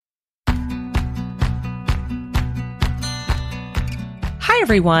Hi,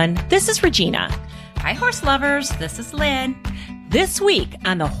 everyone. This is Regina. Hi, horse lovers. This is Lynn. This week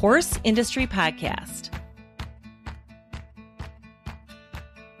on the Horse Industry Podcast.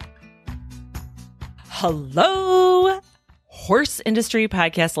 Hello, Horse Industry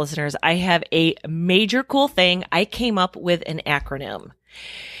Podcast listeners. I have a major cool thing. I came up with an acronym.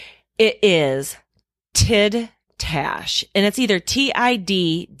 It is TIDDASH, and it's either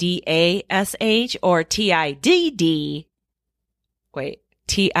TIDDASH or TIDDTASH.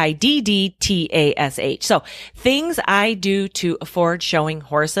 So things I do to afford showing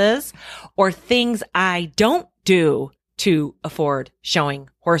horses, or things I don't do to afford showing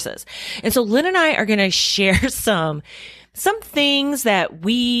horses. And so Lynn and I are going to share some things that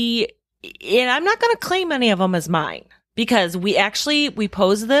and I'm not going to claim any of them as mine, because we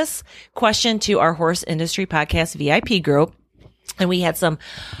posed this question to our Horse Industry Podcast VIP group, and we had some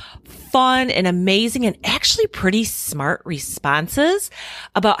fun and amazing and actually pretty smart responses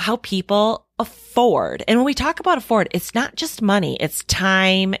about how people afford. And when we talk about afford, it's not just money, it's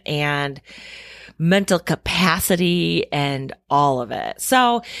time and mental capacity and all of it.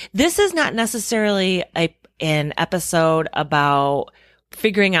 So this is not necessarily an episode about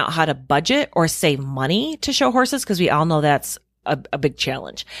figuring out how to budget or save money to show horses, because we all know that's a big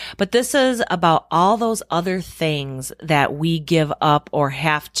challenge. But this is about all those other things that we give up or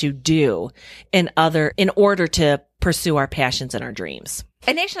have to do in order to pursue our passions and our dreams.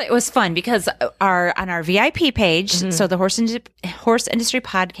 And actually, it was fun because on our VIP page, so the Horse Industry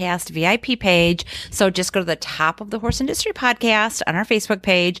Podcast VIP page, so just go to the top of the Horse Industry Podcast on our Facebook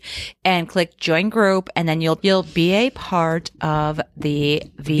page and click Join Group, and then you'll be a part of the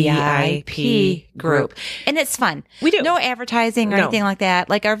VIP group. And it's fun. We do. No advertising or anything like that.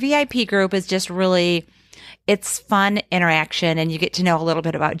 Like, our VIP group is just really... It's fun interaction, and you get to know a little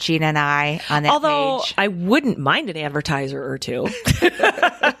bit about Gina and I on that page. I wouldn't mind an advertiser or two.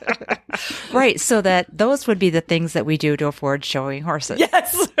 Right, so that those would be the things that we do to afford showing horses.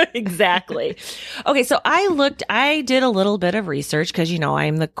 Yes, exactly. Okay, so I did a little bit of research, because,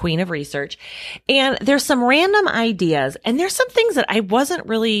 I'm the queen of research, and there's some random ideas, and there's some things that I wasn't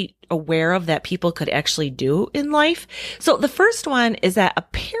really aware of that people could actually do in life. So the first one is that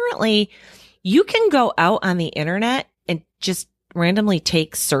apparently you can go out on the internet and just randomly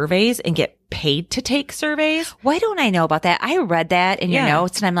take surveys and get paid to take surveys. Why don't I know about that? I read that in your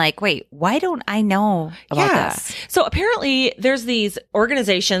notes, and I'm like, wait, why don't I know about this? So apparently there's these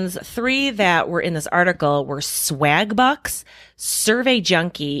organizations, 3 that were in this article were Swagbucks, Survey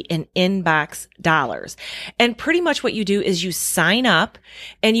Junkie, and Inbox Dollars. And pretty much what you do is you sign up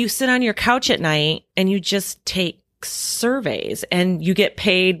and you sit on your couch at night and you just take surveys, and you get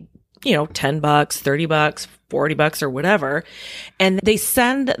paid $10, $30, $40 or whatever. And they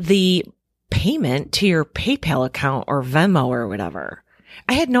send the payment to your PayPal account or Venmo or whatever.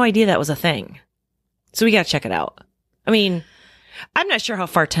 I had no idea that was a thing. So we got to check it out. I mean, I'm not sure how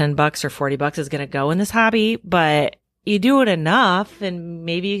far $10 or $40 is going to go in this hobby, but you do it enough and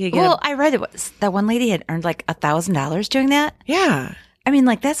maybe you could get. Well, I read that one lady had earned like $1,000 doing that. Yeah. I mean,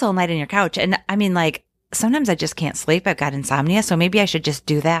 like, that's all night on your couch. And I mean, like, sometimes I just can't sleep. I've got insomnia, so maybe I should just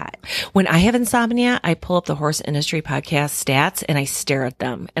do that. When I have insomnia, I pull up the Horse Industry Podcast stats and I stare at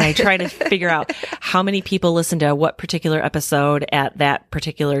them, and I try to figure out how many people listen to what particular episode at that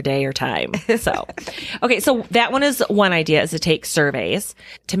particular day or time. So, okay, so that one is one idea, is to take surveys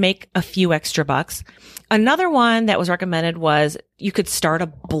to make a few extra bucks. Another one that was recommended was you could start a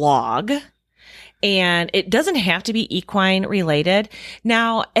blog. And it doesn't have to be equine related.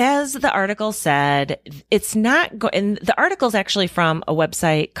 Now, as the article said, it's not and the article is actually from a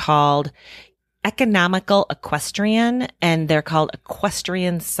website called Economical Equestrian, and they're called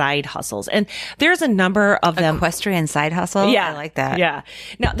Equestrian Side Hustles. And there's a number of them. Equestrian Side Hustle? Yeah. I like that. Yeah.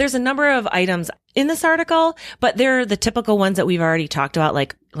 Now, there's a number of items in this article, but they're the typical ones that we've already talked about,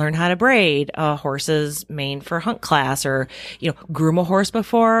 like learn how to braid a horse's mane for hunt class, or, groom a horse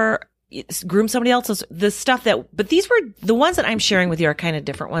before groom somebody else's, the stuff but these were the ones that I'm sharing with you are kind of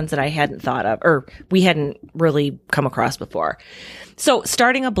different ones that I hadn't thought of, or we hadn't really come across before. So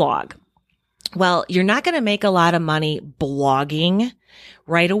starting a blog. Well, you're not going to make a lot of money blogging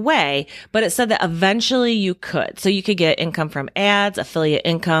right away, but it said that eventually you could. So you could get income from ads, affiliate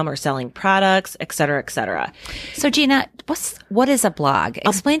income, or selling products, et cetera, et cetera. So Gina, what is a blog?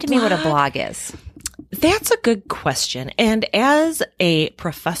 Explain to me what a blog is. That's a good question. And as a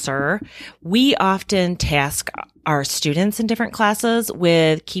professor, we often task our students in different classes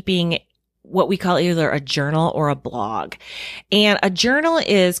with keeping what we call either a journal or a blog. And a journal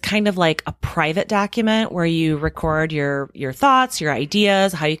is kind of like a private document where you record your thoughts, your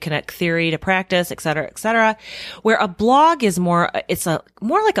ideas, how you connect theory to practice, et cetera, where a blog is more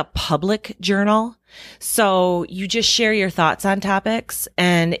like a public journal. So you just share your thoughts on topics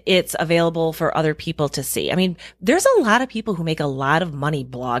and it's available for other people to see. I mean, there's a lot of people who make a lot of money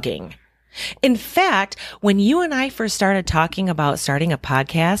blogging. In fact, when you and I first started talking about starting a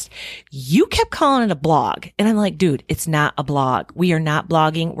podcast, you kept calling it a blog. And I'm like, dude, it's not a blog. We are not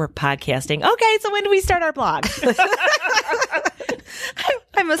blogging. We're podcasting. Okay. So when do we start our blog?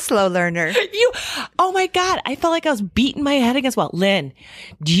 I'm a slow learner. Oh my God. I felt like I was beating my head against wall. Lynn,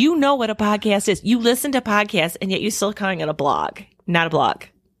 do you know what a podcast is? You listen to podcasts and yet you're still calling it a blog, not a blog.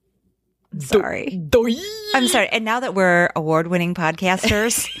 Sorry. I'm sorry. And now that we're award-winning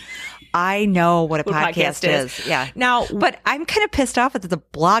podcasters, I know what a podcast is. Yeah. Now, but I'm kind of pissed off that the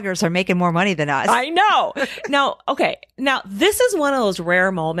bloggers are making more money than us. I know. Now, okay. Now, this is one of those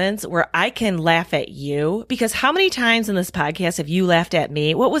rare moments where I can laugh at you because how many times in this podcast have you laughed at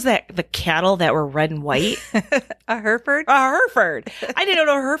me? What was that? The cattle that were red and white? A Hereford? A Hereford. I didn't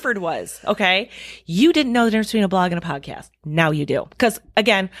know what a Hereford was. Okay. You didn't know the difference between a blog and a podcast. Now you do. Because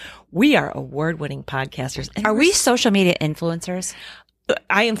again, we are award-winning podcasters. Are we social media influencers?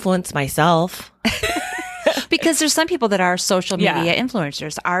 I influence myself. Because there's some people that are social media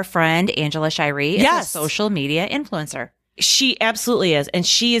influencers. Our friend Angela Shirey is a social media influencer. She absolutely is. And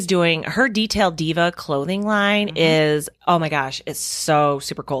she is doing her Detailed Diva clothing line is, oh my gosh, it's so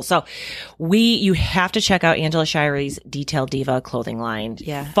super cool. So you have to check out Angela Shirey's Detailed Diva clothing line.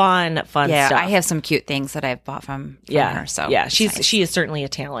 Yeah. Fun stuff. I have some cute things that I've bought from her. So yeah, she is certainly a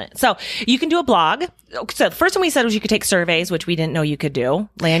talent. So you can do a blog. So the first one we said was you could take surveys, which we didn't know you could do.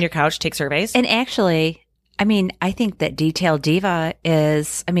 Lay on your couch, take surveys. And actually, I mean, I think that Detailed Diva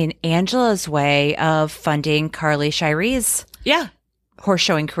is, Angela's way of funding Carly Shirey's horse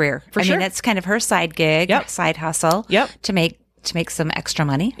showing career. I mean, that's kind of her side gig, side hustle to make some extra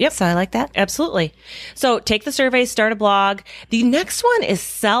money. Yep. So I like that. Absolutely. So take the survey, start a blog. The next one is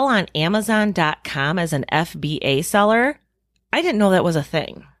sell on Amazon.com as an FBA seller. I didn't know that was a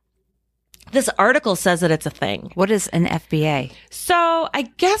thing. This article says that it's a thing. What is an FBA? So I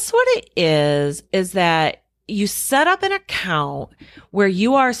guess what it is that you set up an account where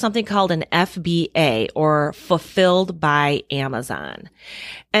you are something called an FBA or fulfilled by Amazon.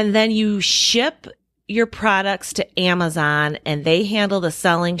 And then you ship your products to Amazon and they handle the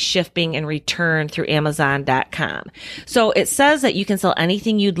selling, shipping, and return through Amazon.com. So it says that you can sell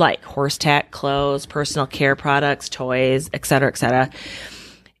anything you'd like, horse tack, clothes, personal care products, toys, et cetera, et cetera.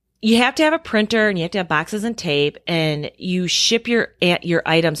 You have to have a printer and you have to have boxes and tape and you ship your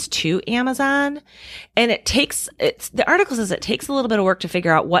items to Amazon. And the article says it takes a little bit of work to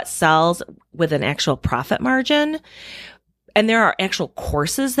figure out what sells with an actual profit margin. And there are actual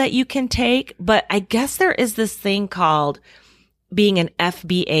courses that you can take, but I guess there is this thing called being an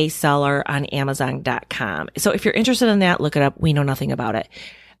FBA seller on Amazon.com. So if you're interested in that, look it up. We know nothing about it.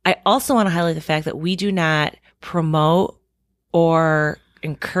 I also want to highlight the fact that we do not promote or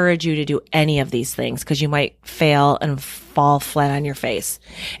encourage you to do any of these things because you might fail and fall flat on your face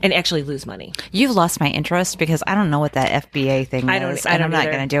and actually lose money. You've lost my interest because I don't know what that FBA thing is. I'm not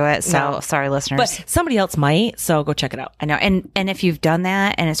going to do it. So sorry, listeners. But somebody else might, so go check it out. I know. And if you've done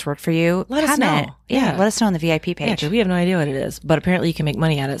that and it's worked for you, let us know. Yeah, let us know on the VIP page. Yeah, because we have no idea what it is, but apparently you can make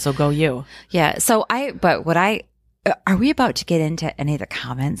money at it, so go you. Yeah. So are we about to get into any of the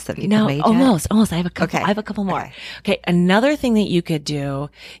comments that people made? Almost. I have a couple. Okay. I have a couple more. Okay. Another thing that you could do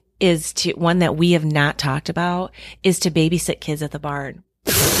is one that we have not talked about is to babysit kids at the barn.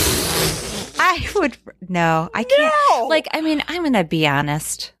 I can't. No. I'm going to be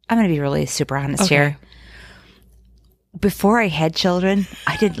honest. I'm going to be really super honest here. Before I had children,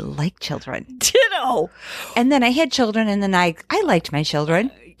 I didn't like children. Ditto. And then I had children and then I liked my children.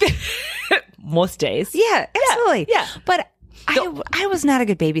 Most days. Yeah, absolutely. Yeah. But I was not a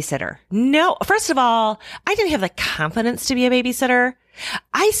good babysitter. No. First of all, I didn't have the confidence to be a babysitter.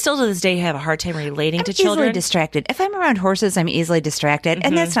 I still to this day have a hard time relating to children. I'm easily distracted. If I'm around horses, I'm easily distracted.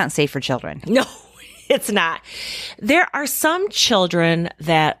 And that's not safe for children. No, it's not. There are some children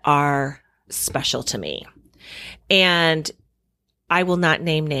that are special to me. And I will not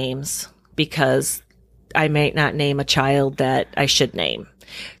name names because I may not name a child that I should name.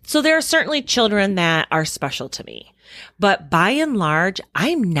 So there are certainly children that are special to me, but by and large,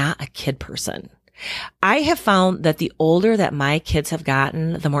 I'm not a kid person. I have found that the older that my kids have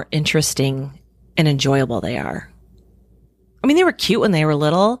gotten, the more interesting and enjoyable they are. I mean, they were cute when they were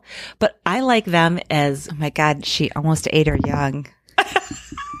little, but I like them as... Oh my God, she almost ate her young.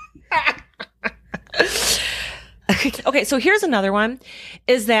 Okay, so here's another one,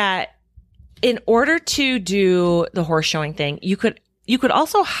 is that in order to do the horse showing thing, you could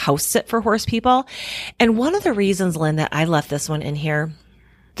also house sit for horse people. And one of the reasons, Lynn, that I left this one in here,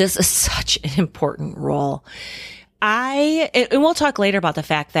 this is such an important role. And we'll talk later about the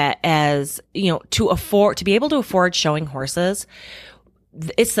fact that, as you know, to be able to afford showing horses,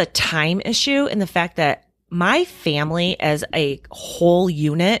 it's the time issue, and the fact that my family as a whole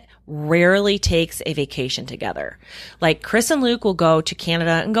unit rarely takes a vacation together. Like Chris and Luke will go to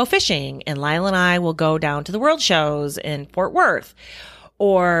Canada and go fishing, and Lila and I will go down to the world shows in Fort Worth,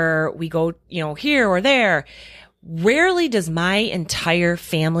 or we go, you know, here or there. Rarely does my entire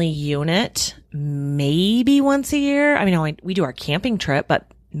family unit, maybe once a year. I mean, we do our camping trip, but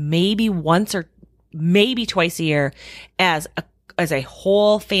maybe once or maybe twice a year as a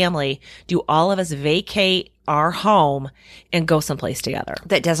whole family, do all of us vacate our home and go someplace together.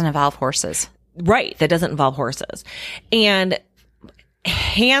 That doesn't involve horses. Right. That doesn't involve horses. And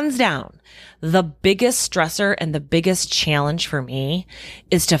hands down, the biggest stressor and the biggest challenge for me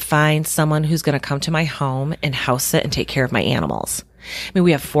is to find someone who's going to come to my home and house sit and take care of my animals. I mean,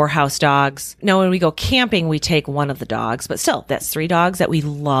 we have 4 house dogs. Now, when we go camping, we take one of the dogs, but still, that's 3 dogs that we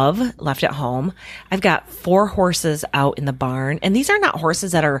love left at home. I've got 4 horses out in the barn, and these are not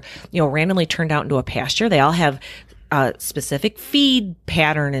horses that are, you know, randomly turned out into a pasture. They all have a specific feed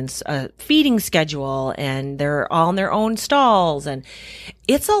pattern and a feeding schedule, and they're all in their own stalls. And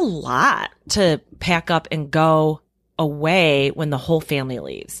it's a lot to pack up and go away when the whole family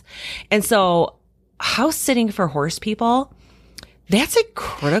leaves. And so house sitting for horse people, that's a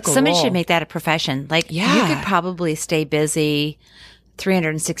critical Somebody role. should make that a profession. Like, Yeah. you could probably stay busy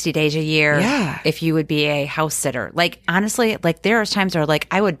 360 days a year if you would be a house sitter. Like, honestly, like there are times where like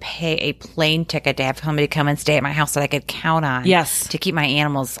I would pay a plane ticket to have somebody come and stay at my house that I could count on to keep my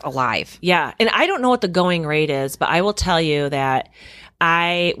animals alive. Yeah. And I don't know what the going rate is, but I will tell you that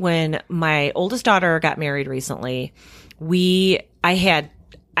when my oldest daughter got married recently, I had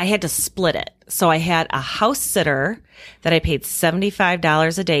to split it. So I had a house sitter that I paid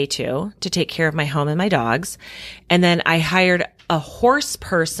 $75 a day to take care of my home and my dogs. And then I hired a horse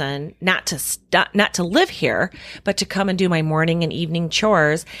person, not to live here, but to come and do my morning and evening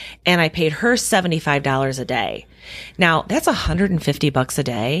chores. And I paid her $75 a day. Now that's $150 a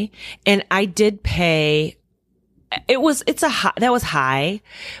day. And I did pay, that was high,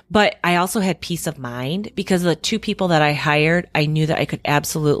 but I also had peace of mind because the 2 people that I hired, I knew that I could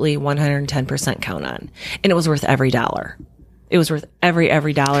absolutely 110% count on. And it was worth every dollar. It was worth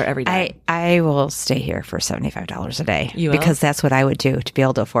every dollar, every day. I will stay here for $75 a day. You will? Because that's what I would do to be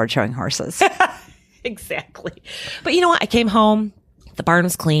able to afford showing horses. Exactly. But you know what? I came home. The barn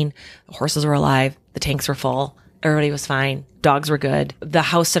was clean. The horses were alive. The tanks were full. Everybody was fine. Dogs were good. The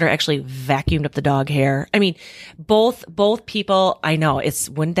house sitter actually vacuumed up the dog hair. I mean, both people, I know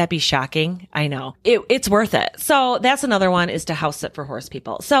wouldn't that be shocking? I know it's worth it. So that's another one, is to house sit for horse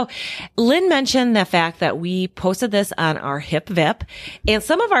people. So Lynn mentioned the fact that we posted this on our Hip VIP, and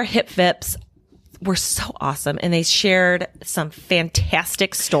some of our Hip VIPs were so awesome, and they shared some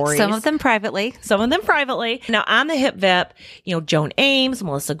fantastic stories. Some of them privately. Now, on the Hip VIP, you know, Joan Ames,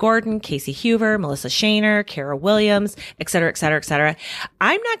 Melissa Gordon, Casey Huver, Melissa Shaner, Kara Williams, et cetera, et cetera, et cetera.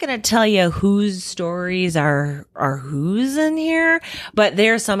 I'm not going to tell you whose stories are whose in here, but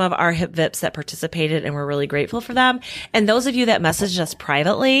there's some of our Hip VIPs that participated, and we're really grateful for them. And those of you that messaged us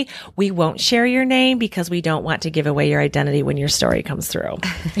privately, we won't share your name because we don't want to give away your identity when your story comes through.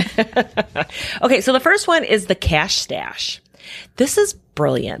 Okay, so the first one is the cash stash. This is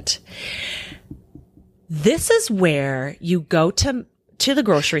brilliant. This is where you go to the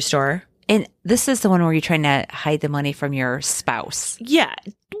grocery store. And this is the one where you're trying to hide the money from your spouse. Yeah.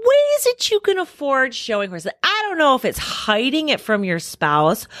 Ways that you can afford showing horses. I don't know if it's hiding it from your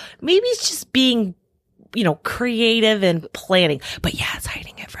spouse. Maybe it's just being, you know, creative and planning. But yeah, it's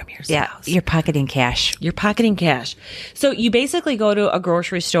hiding it from your spouse. Yeah, you're pocketing cash. So you basically go to a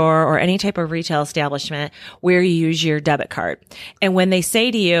grocery store or any type of retail establishment where you use your debit card. And when they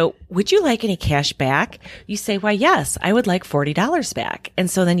say to you, would you like any cash back? You say, why, yes, I would like $40 back. And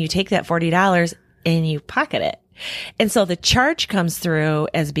so then you take that $40 and you pocket it. And so the charge comes through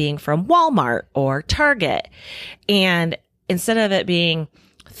as being from Walmart or Target. And instead of it being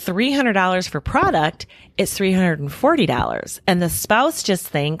 $300 for product, it's $340. And the spouse just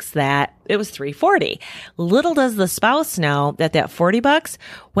thinks that it was $340. Little does the spouse know that $40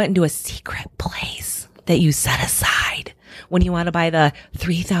 went into a secret place that you set aside when you want to buy the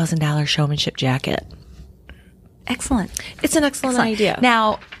 $3,000 showmanship jacket. Excellent. It's an excellent idea.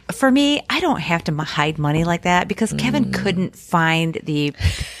 Now, for me, I don't have to hide money like that because Kevin couldn't find the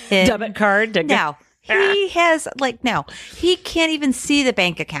PIN. Debit card. No. He has no, he can't even see the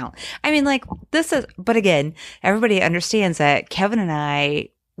bank account. I mean, but again, everybody understands that Kevin and I,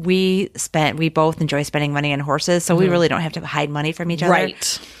 we both enjoy spending money on horses. So we really don't have to hide money from each other.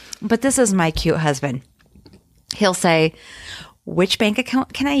 Right. But this is my cute husband. He'll say, which bank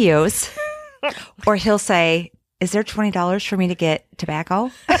account can I use? Or he'll say, is there $20 for me to get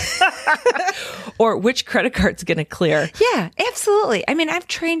tobacco? Or which credit card's going to clear? Yeah, absolutely. I mean, I've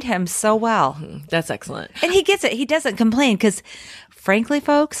trained him so well. That's excellent. And he gets it. He doesn't complain because, frankly,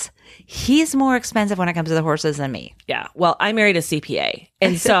 folks, he's more expensive when it comes to the horses than me. Yeah. Well, I married a CPA,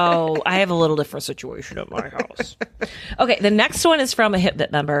 and so I have a little different situation at my house. Okay. The next one is from a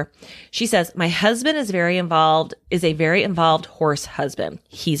HipVip member. She says, my husband is a very involved horse husband.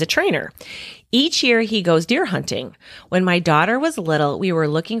 He's a trainer. Each year he goes deer hunting. When my daughter was little, we were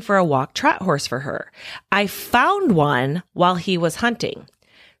looking for a walk trot horse for her. I found one while he was hunting.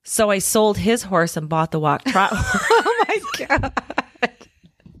 So I sold his horse and bought the walk trot horse. Oh my God.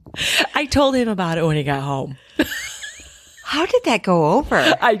 I told him about it when he got home. How did that go over?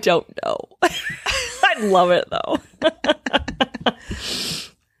 I don't know. I love it though.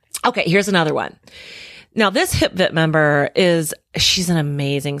 Okay, here's another one. Now, this HipVip member she's an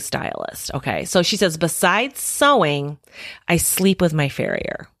amazing stylist. Okay. So she says, besides sewing, I sleep with my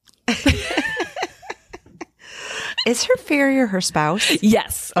farrier. Is her farrier her spouse?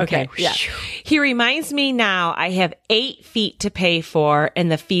 Yes. Okay. Yeah. He reminds me now I have 8 feet to pay for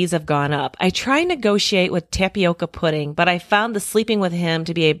and the fees have gone up. I try and negotiate with tapioca pudding, but I found the sleeping with him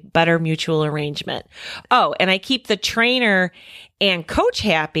to be a better mutual arrangement. Oh, and I keep the trainer and coach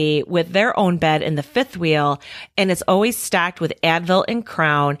happy with their own bed in the 5th wheel. And it's always stocked with Advil and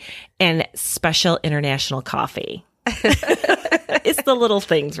Crown and special international coffee. It's the little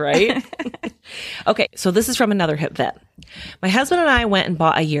things, right? Okay, so this is from another HipVip. My husband and I went and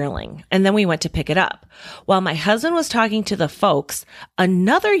bought a yearling, and then we went to pick it up. While my husband was talking to the folks,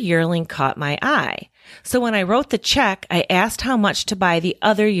 another yearling caught my eye. So when I wrote the check, I asked how much to buy the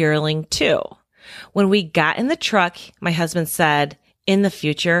other yearling too. When we got in the truck, my husband said, in the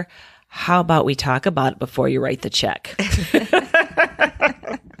future, how about we talk about it before you write the check?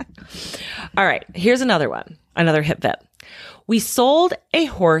 All right, here's another one, another HipVip. We sold a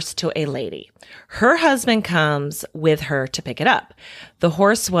horse to a lady. Her husband comes with her to pick it up. The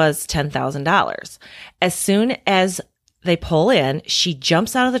horse was $10,000. As soon as they pull in, she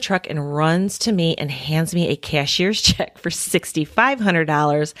jumps out of the truck and runs to me and hands me a cashier's check for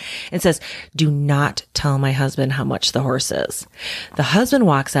 $6,500 and says, do not tell my husband how much the horse is. The husband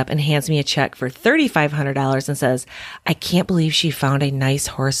walks up and hands me a check for $3,500 and says, I can't believe she found a nice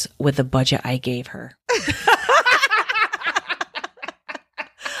horse with the budget I gave her.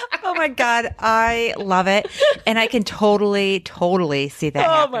 Oh my God, I love it. And I can totally see that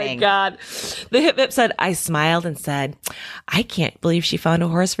happening. Oh my God. The HipVip said, I smiled and said, I can't believe she found a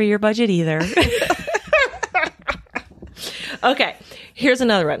horse for your budget either. Okay, here's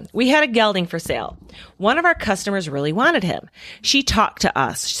another one. We had a gelding for sale. One of our customers really wanted him. She talked to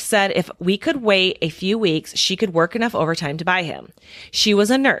us. She said if we could wait a few weeks, she could work enough overtime to buy him. She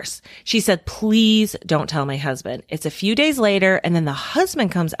was a nurse. She said, please don't tell my husband. It's a few days later, and then the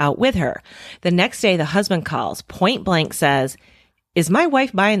husband comes out with her. The next day, the husband calls, point blank says, is my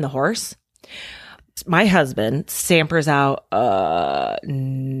wife buying the horse? My husband sampers out,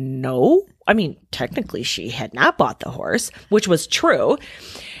 no. I mean, technically she had not bought the horse, which was true.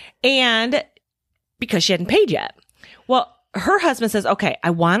 And because she hadn't paid yet. Well, her husband says, okay, I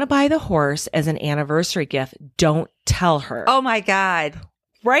want to buy the horse as an anniversary gift. Don't tell her. Oh my God.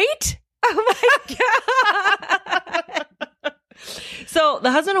 Right? Oh my God. So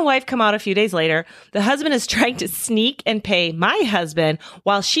the husband and wife come out a few days later. The husband is trying to sneak and pay my husband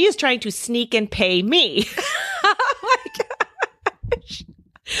while she is trying to sneak and pay me. Oh my gosh.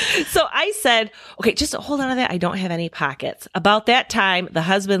 So I said, okay, just hold on to that. I don't have any pockets. About that time, the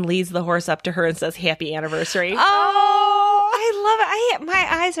husband leads the horse up to her and says, happy anniversary. Oh, I love it. My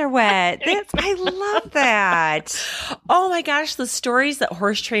eyes are wet. I love that. Oh my gosh, the stories that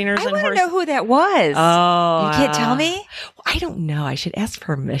horse trainers I and want horse. to know who that was. Oh, you can't tell me? I don't know. I should ask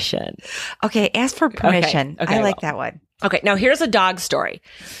permission. Okay, ask for permission. Okay, I like that one. Okay, now here's a dog story.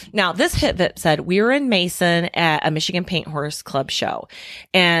 Now, this HipVip said, we were in Mason at a Michigan Paint Horse Club show,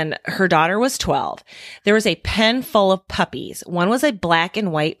 and her daughter was 12. There was a pen full of puppies. One was a black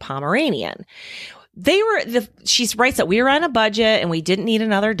and white Pomeranian. she writes that we were on a budget and we didn't need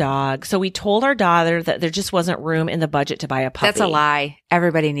another dog. So we told our daughter that there just wasn't room in the budget to buy a puppy. That's a lie.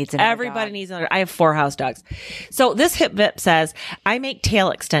 Everybody needs another dog. Needs another. I have 4 house dogs. So this hip vip says, I make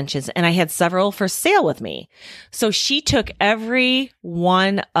tail extensions and I had several for sale with me. So she took every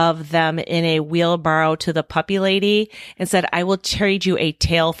one of them in a wheelbarrow to the puppy lady and said, I will trade you a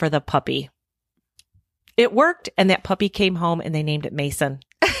tail for the puppy. It worked. And that puppy came home and they named it Mason.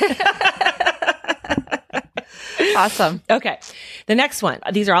 Awesome. Okay. The next one.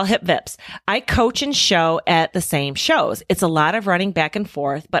 These are all hip vips. I coach and show at the same shows. It's a lot of running back and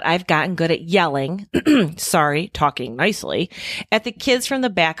forth, but I've gotten good at yelling, talking nicely, at the kids from the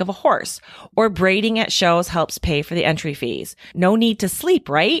back of a horse, or braiding at shows helps pay for the entry fees. No need to sleep,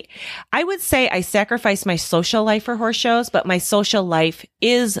 right? I would say I sacrifice my social life for horse shows, but my social life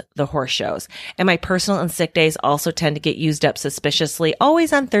is the horse shows. And my personal and sick days also tend to get used up suspiciously,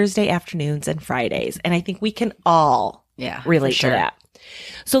 always on Thursday afternoons and Fridays. And I think we can all relate to that.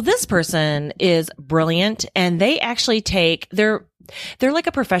 So this person is brilliant, and they actually they're like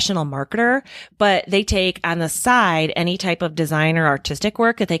a professional marketer, but they take on the side any type of design or artistic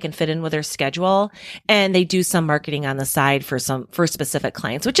work that they can fit in with their schedule. And they do some marketing on the side for specific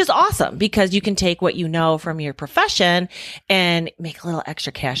clients, which is awesome because you can take what you know from your profession and make a little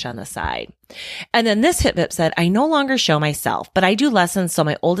extra cash on the side. And then this hip vip said, I no longer show myself, but I do lessons so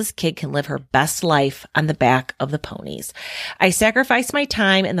my oldest kid can live her best life on the back of the ponies. I sacrifice my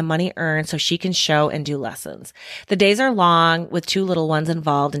time and the money earned so she can show and do lessons. The days are long with 2 little ones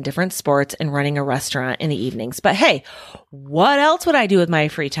involved in different sports and running a restaurant in the evenings. But hey, what else would I do with my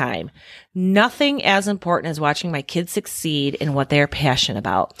free time? Nothing as important as watching my kids succeed in what they are passionate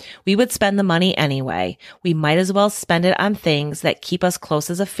about. We would spend the money anyway. We might as well spend it on things that keep us close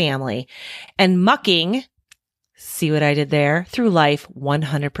as a family and mucking, see what I did there, through life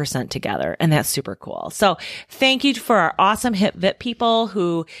 100% together. And that's super cool. So thank you for our awesome hip vip people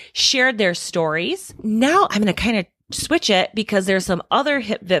who shared their stories. Now I'm going to kind of switch it because there's some other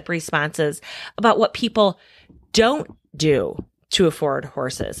hip vip responses about what people don't do to afford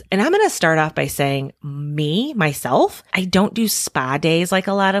horses. And I'm going to start off by saying myself, I don't do spa days like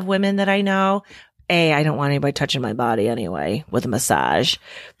a lot of women that I know. I don't want anybody touching my body anyway with a massage,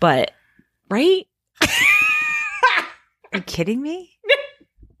 but right? Are you kidding me?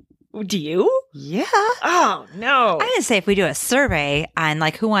 Do you? Yeah. Oh, no. I'm going to say if we do a survey on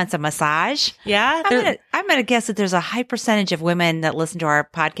like who wants a massage. Yeah. I'm going to guess that there's a high percentage of women that listen to our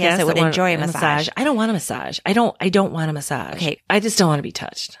podcast that would enjoy a massage. I don't want a massage. I don't want a massage. Okay. I just don't want to be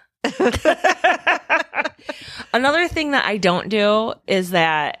touched. Another thing that I don't do is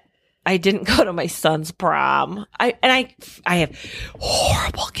that I didn't go to my son's prom. I have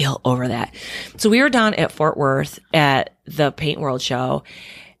horrible guilt over that. So we were down at Fort Worth at the Paint World show,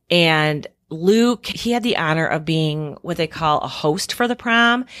 and Luke, he had the honor of being what they call a host for the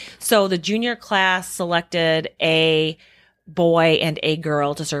prom. So the junior class selected a boy and a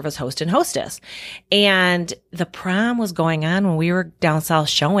girl to serve as host and hostess. And the prom was going on when we were down south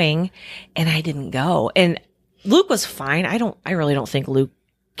showing, and I didn't go. And Luke was fine. I really don't think Luke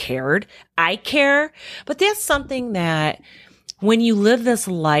cared. I care, but that's something that when you live this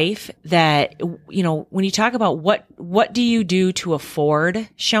life that, you know, when you talk about what do you do to afford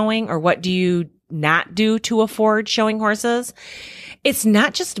showing, or what do you not do to afford showing horses, it's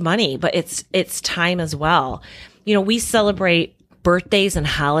not just money, but it's time as well. You know, we celebrate birthdays and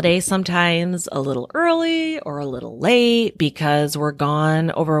holidays sometimes a little early or a little late because we're gone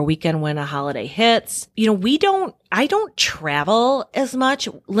over a weekend when a holiday hits. You know, I don't travel as much.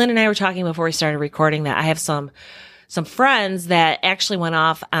 Lynn and I were talking before we started recording that I have some friends that actually went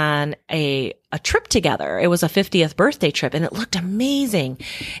off on a trip together. It was a 50th birthday trip and it looked amazing.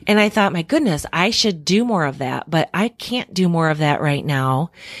 And I thought, my goodness, I should do more of that, but I can't do more of that right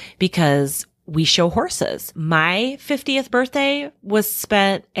now because we show horses. My 50th birthday was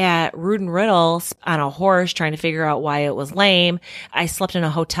spent at Rood and Riddle on a horse trying to figure out why it was lame. I slept in a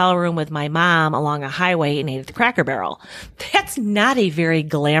hotel room with my mom along a highway and ate at the Cracker Barrel. That's not a very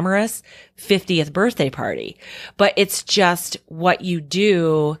glamorous 50th birthday party, but it's just what you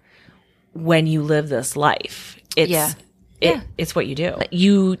do when you live this life. It's what you do.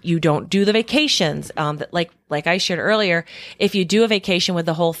 You don't do the vacations. Like I shared earlier, if you do a vacation with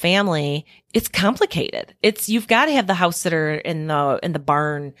the whole family, it's complicated. You've got to have the house sitter in the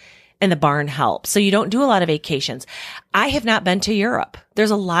barn, and the barn help. So you don't do a lot of vacations. I have not been to Europe.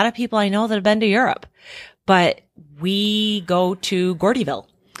 There's a lot of people I know that have been to Europe, but we go to Gordyville.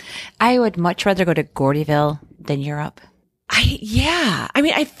 I would much rather go to Gordyville than Europe.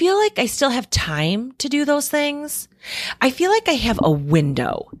 I feel like I still have time to do those things. I feel like I have a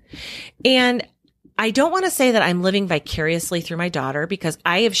window, and I don't want to say that I'm living vicariously through my daughter because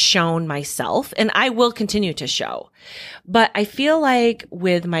I have shown myself and I will continue to show. But I feel like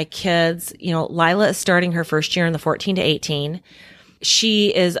with my kids, Lila is starting her first year in the 14 to 18.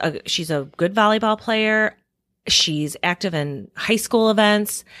 She's a good volleyball player. She's active in high school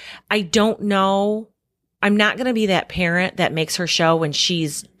events. I don't know. I'm not going to be that parent that makes her show when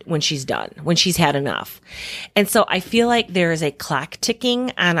she's done, when she's had enough. And so I feel like there is a clock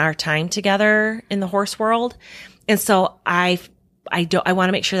ticking on our time together in the horse world. And so I want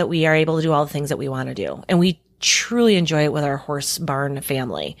to make sure that we are able to do all the things that we want to do. And we truly enjoy it with our horse barn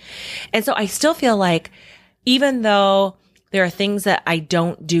family. And so I still feel like even though there are things that I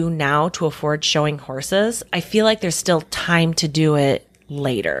don't do now to afford showing horses, I feel like there's still time to do it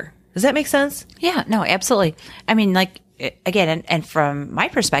later. Does that make sense? Yeah, no, absolutely. I mean, like, again, and from my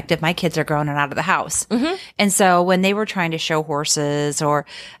perspective, my kids are grown and out of the house. Mm-hmm. And so when they were trying to show horses our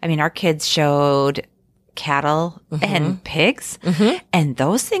kids showed cattle and pigs, and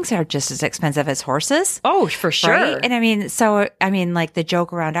those things are just as expensive as horses. Oh, for sure. Right? And like the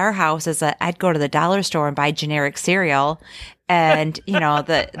joke around our house is that I'd go to the dollar store and buy generic cereal. And,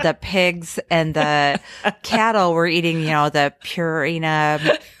 the pigs and the cattle were eating, the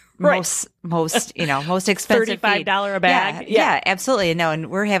Purina most expensive $35 a bag. Yeah, absolutely. No, and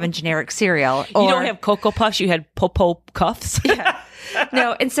we're having generic cereal. You don't have Cocoa Puffs, you had Popo Cuffs. Yeah.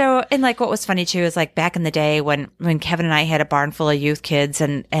 No, and like what was funny too is like back in the day when Kevin and I had a barn full of youth kids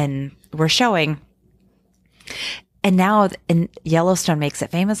and we're showing, and now Yellowstone makes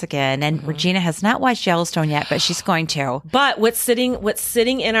it famous again. And Regina has not watched Yellowstone yet, but she's going to. But what's sitting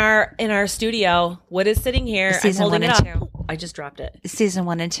in our studio? What is sitting here? Season I'm holding 1 and it up. 2. I just dropped it. Season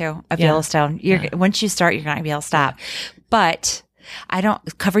 1 and 2 of Yellowstone. Once you start, you're not gonna be able to stop. But I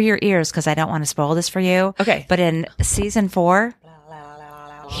don't cover your ears because I don't want to spoil this for you. Okay. But in season 4,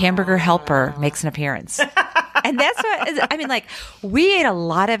 Hamburger Helper makes an appearance. And that's what, like, we ate a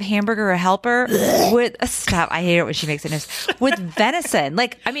lot of Hamburger Helper with, stop, I hate it when she makes it, with venison.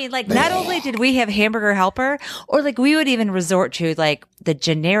 Not only did we have Hamburger Helper, or like we would even resort to like the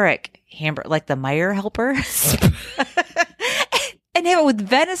generic hamburger, like the Meyer Helper, and have it with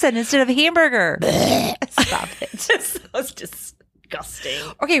venison instead of hamburger. Stop it. It's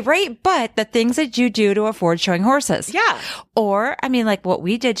disgusting. Okay, right? But the things that you do to afford showing horses. Yeah. Or, like what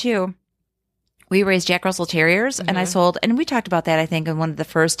we did too. We raised Jack Russell Terriers and I sold, and we talked about that, I think, in one of the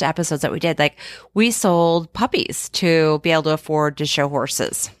first episodes that we did. Like, we sold puppies to be able to afford to show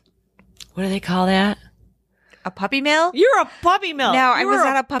horses. What do they call that? A puppy mill? You're a puppy mill. No, I was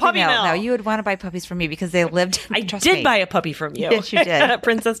not a puppy mill. No, you would want to buy puppies from me because they lived. I did buy a puppy from you. Yes, you did.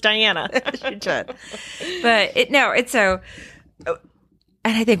 Princess Diana. You did. But it's so. And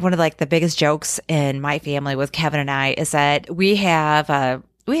I think one of like the biggest jokes in my family with Kevin and I is that we have a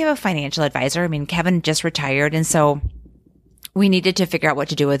financial advisor. I mean, Kevin just retired, and so we needed to figure out what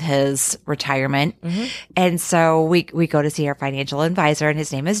to do with his retirement. And so we go to see our financial advisor, and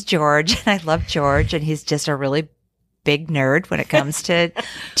his name is George. And I love George, and he's just a really big nerd when it comes to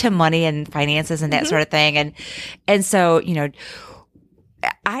money and finances and that sort of thing. And so,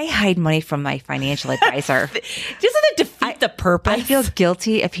 I hide money from my financial advisor. Doesn't it defeat the purpose? I feel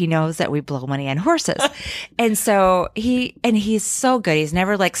guilty if he knows that we blow money on horses. And so he's so good. He's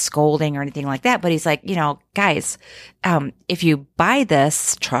never like scolding or anything like that. But he's like, guys, if you buy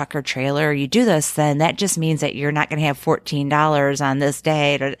this truck or trailer, or you do this, then that just means that you're not going to have $14 on this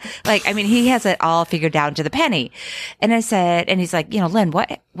day. He has it all figured down to the penny. And I said, and he's like, Lynn,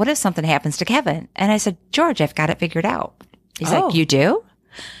 what if something happens to Kevin? And I said, George, I've got it figured out. He's like, you do?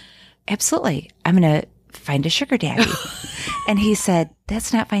 Absolutely. I'm going to find a sugar daddy. And he said,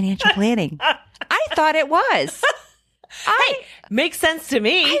 that's not financial planning. I thought it was. Makes sense to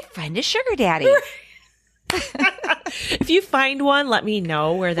me. I find a sugar daddy. If you find one, let me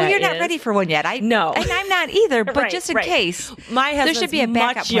know where that is. You're not ready for one yet. No. And I'm not either, but just in case. My husband's there should be a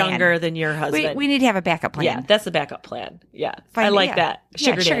backup much plan. younger than your husband. We need to have a backup plan. Yeah, that's a backup plan. Yeah. I like that.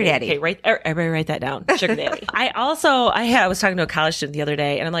 Sugar daddy. Okay, everybody write that down. Sugar daddy. I was talking to a college student the other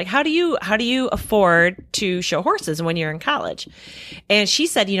day, and I'm like, how do you afford to show horses when you're in college? And she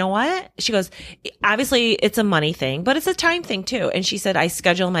said, you know what? She goes, obviously it's a money thing, but it's a time thing too. And she said, I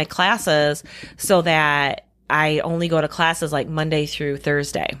schedule my classes so that I only go to classes like Monday through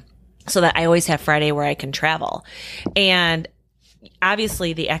Thursday, so that I always have Friday where I can travel. And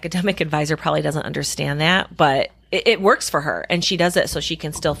obviously the academic advisor probably doesn't understand that, but it works for her, and she does it so she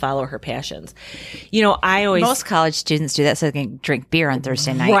can still follow her passions. Most college students do that so they can drink beer on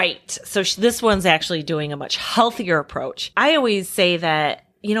Thursday night. Right. So this one's actually doing a much healthier approach. I always say that,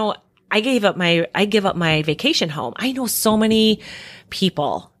 I give up my vacation home. I know so many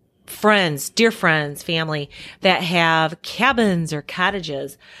people friends, dear friends, family that have cabins or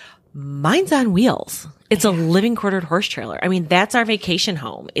cottages. Mine's on wheels. It's a living quartered horse trailer. I mean, that's our vacation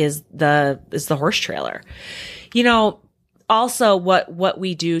home is the horse trailer. You know, also what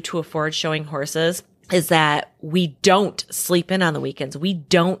we do to afford showing horses is that we don't sleep in on the weekends. We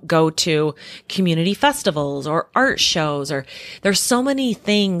don't go to community festivals or art shows, or there's so many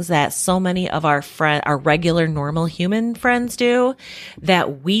things that so many of our regular normal human friends do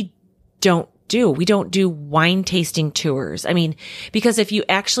that we don't do. We don't do wine tasting tours. I mean, because if you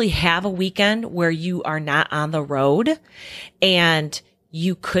actually have a weekend where you are not on the road and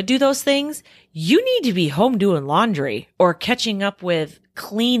you could do those things, you need to be home doing laundry or catching up with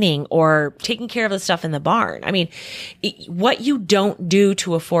cleaning or taking care of the stuff in the barn. I mean, what you don't do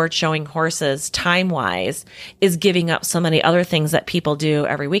to afford showing horses time wise is giving up so many other things that people do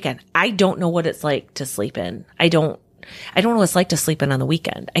every weekend. I don't know what it's like to sleep in. I don't know what it's like to sleep in on the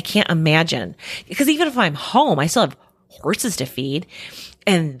weekend. I can't imagine, because even if I'm home, I still have horses to feed,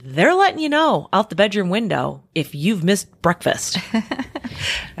 and they're letting you know out the bedroom window if you've missed breakfast.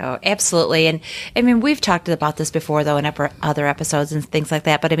 Oh, absolutely. And I mean, we've talked about this before, though, in other episodes and things like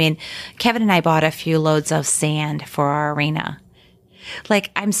that. But I mean, Kevin and I bought a few loads of sand for our arena.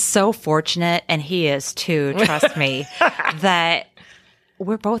 Like, I'm so fortunate, and he is too, trust me, that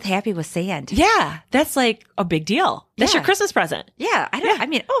we're both happy with sand. Yeah, that's like a big deal. That's your Christmas present. Yeah, I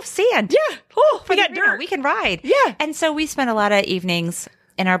mean, sand. Yeah. Oh, we got dirt. We can ride. Yeah. And so we spent a lot of evenings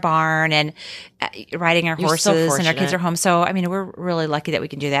in our barn and riding our horses, and our kids are home. So, I mean, we're really lucky that we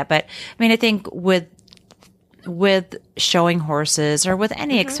can do that. But I mean, I think with showing horses or with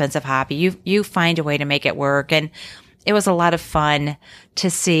any expensive hobby, you find a way to make it work. And it was a lot of fun to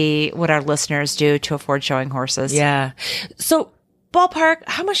see what our listeners do to afford showing horses. Yeah. So, ballpark,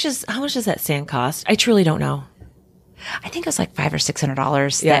 how much does that sand cost? I truly don't know. I think it was like $500 or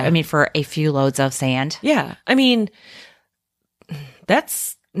 $600. Yeah. I mean, for a few loads of sand. Yeah. I mean,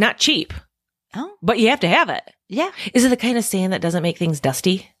 that's not cheap. Oh, but you have to have it. Yeah. Is it the kind of sand that doesn't make things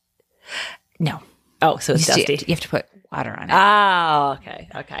dusty? No. Oh, so it's dusty. You have to put water on it. Oh, okay.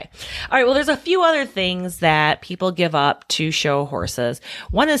 Okay. All right. Well, there's a few other things that people give up to show horses.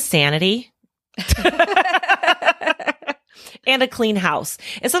 One is sanity. And a clean house.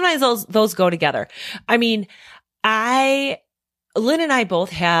 And sometimes those go together. I mean, Lynn and I both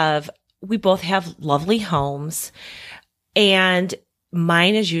have lovely homes, and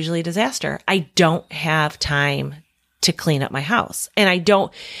mine is usually a disaster. I don't have time to clean up my house. And I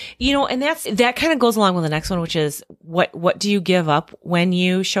don't, and that kind of goes along with the next one, which is what do you give up when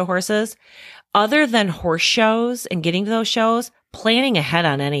you show horses? Other than horse shows and getting to those shows, planning ahead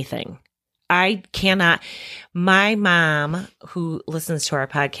on anything. I cannot. My mom, who listens to our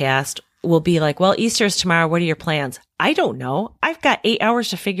podcast, will be like, well, Easter's tomorrow. What are your plans? I don't know. I've got 8 hours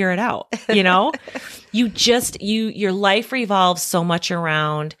to figure it out. Your life revolves so much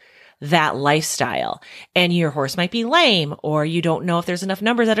around that lifestyle, and your horse might be lame, or you don't know if there's enough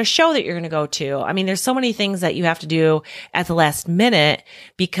numbers at a show that you're going to go to. I mean, there's so many things that you have to do at the last minute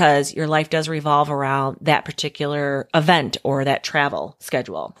because your life does revolve around that particular event or that travel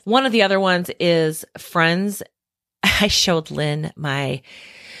schedule. One of the other ones is friends. I showed Lynn my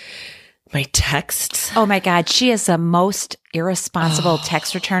texts. Oh my God. She is the most irresponsible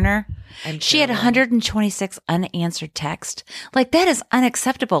text returner. She had 126 unanswered texts. Like, that is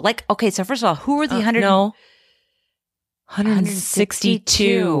unacceptable. Like, okay, so first of all, who are the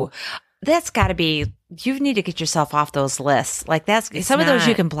 162? That's got to be, you need to get yourself off those lists. Like, of those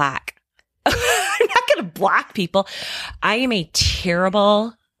you can block. I'm not going to block people. I am a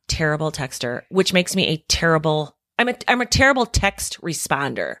terrible, terrible texter, which makes me a terrible text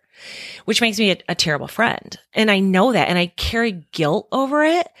responder, which makes me a terrible friend. And I know that, and I carry guilt over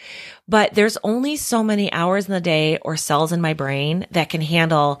it, but there's only so many hours in the day or cells in my brain that can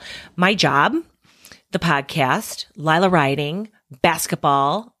handle my job, the podcast, Lila riding,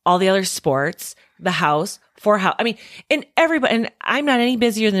 basketball, all the other sports, the house, I mean, and everybody, and I'm not any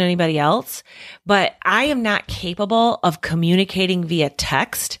busier than anybody else, but I am not capable of communicating via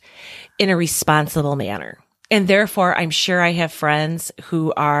text in a responsible manner. And therefore, I'm sure I have friends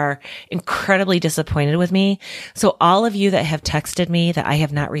who are incredibly disappointed with me. So all of you that have texted me that I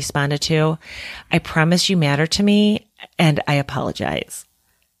have not responded to, I promise you matter to me, and I apologize.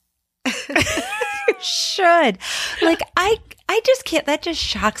 You should. Like, I just can't, that just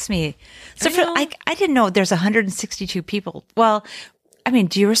shocks me. So I didn't know there's 162 people. Well, I mean,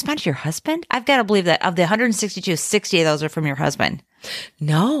 do you respond to your husband? I've got to believe that of the 162, 60 of those are from your husband.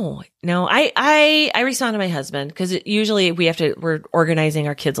 No. I respond to my husband because usually we're organizing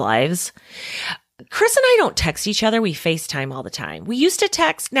our kids' lives. Chris and I don't text each other. We FaceTime all the time. We used to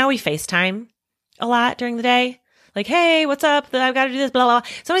text. Now we FaceTime a lot during the day. Like, hey, what's up? I've got to do this, blah, blah, blah.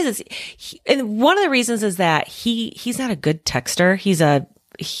 Somebody says, and one of the reasons is that he's not a good texter.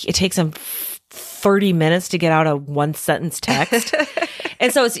 It takes him 30 minutes to get out a one sentence text.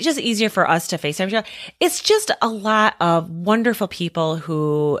 And so it's just easier for us to FaceTime each other. It's just a lot of wonderful people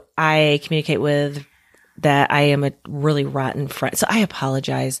who I communicate with that I am a really rotten friend. So I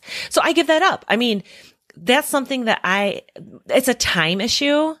apologize. So I give that up. I mean, that's something that it's a time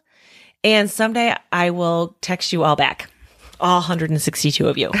issue. And someday I will text you all back, all 162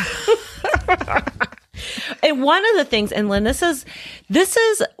 of you. And one of the things, and Lynn, this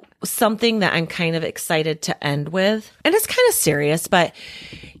is something that I'm kind of excited to end with. And it's kind of serious, but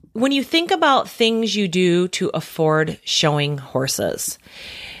when you think about things you do to afford showing horses,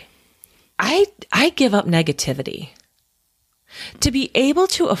 I give up negativity. To be able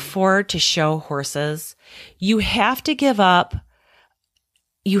to afford to show horses, you have to give up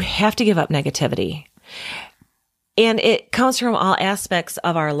negativity. And it comes from all aspects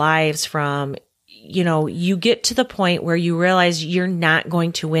of our lives, from, you get to the point where you realize you're not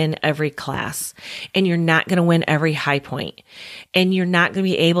going to win every class, and you're not going to win every high point, and you're not going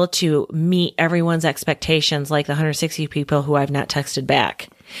to be able to meet everyone's expectations like the 160 people who I've not texted back.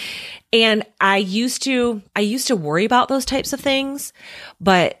 And I used to worry about those types of things,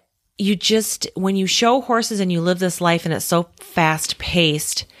 but when you show horses and you live this life and it's so fast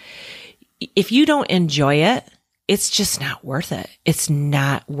paced, if you don't enjoy it, it's just not worth it. It's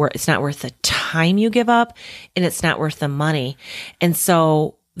not worth the time you give up, and it's not worth the money. And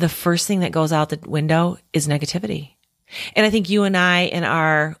so the first thing that goes out the window is negativity. And I think you and I, in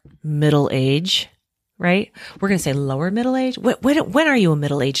our middle age, right? We're going to say lower middle age. When are you a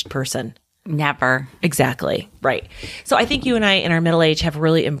middle-aged person? Never. Exactly. Right. So I think you and I in our middle age have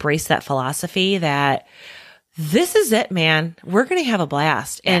really embraced that philosophy that this is it, man. We're going to have a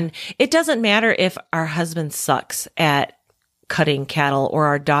blast. Yeah. And it doesn't matter if our husband sucks at cutting cattle or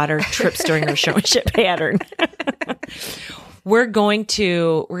our daughter trips during her showmanship pattern. We're going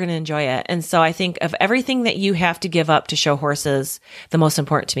to enjoy it. And so I think of everything that you have to give up to show horses, the most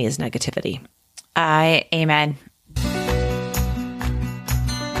important to me is negativity. Amen.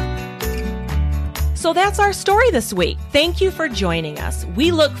 So that's our story this week. Thank you for joining us.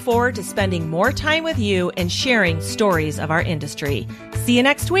 We look forward to spending more time with you and sharing stories of our industry. See you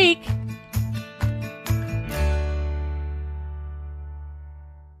next week.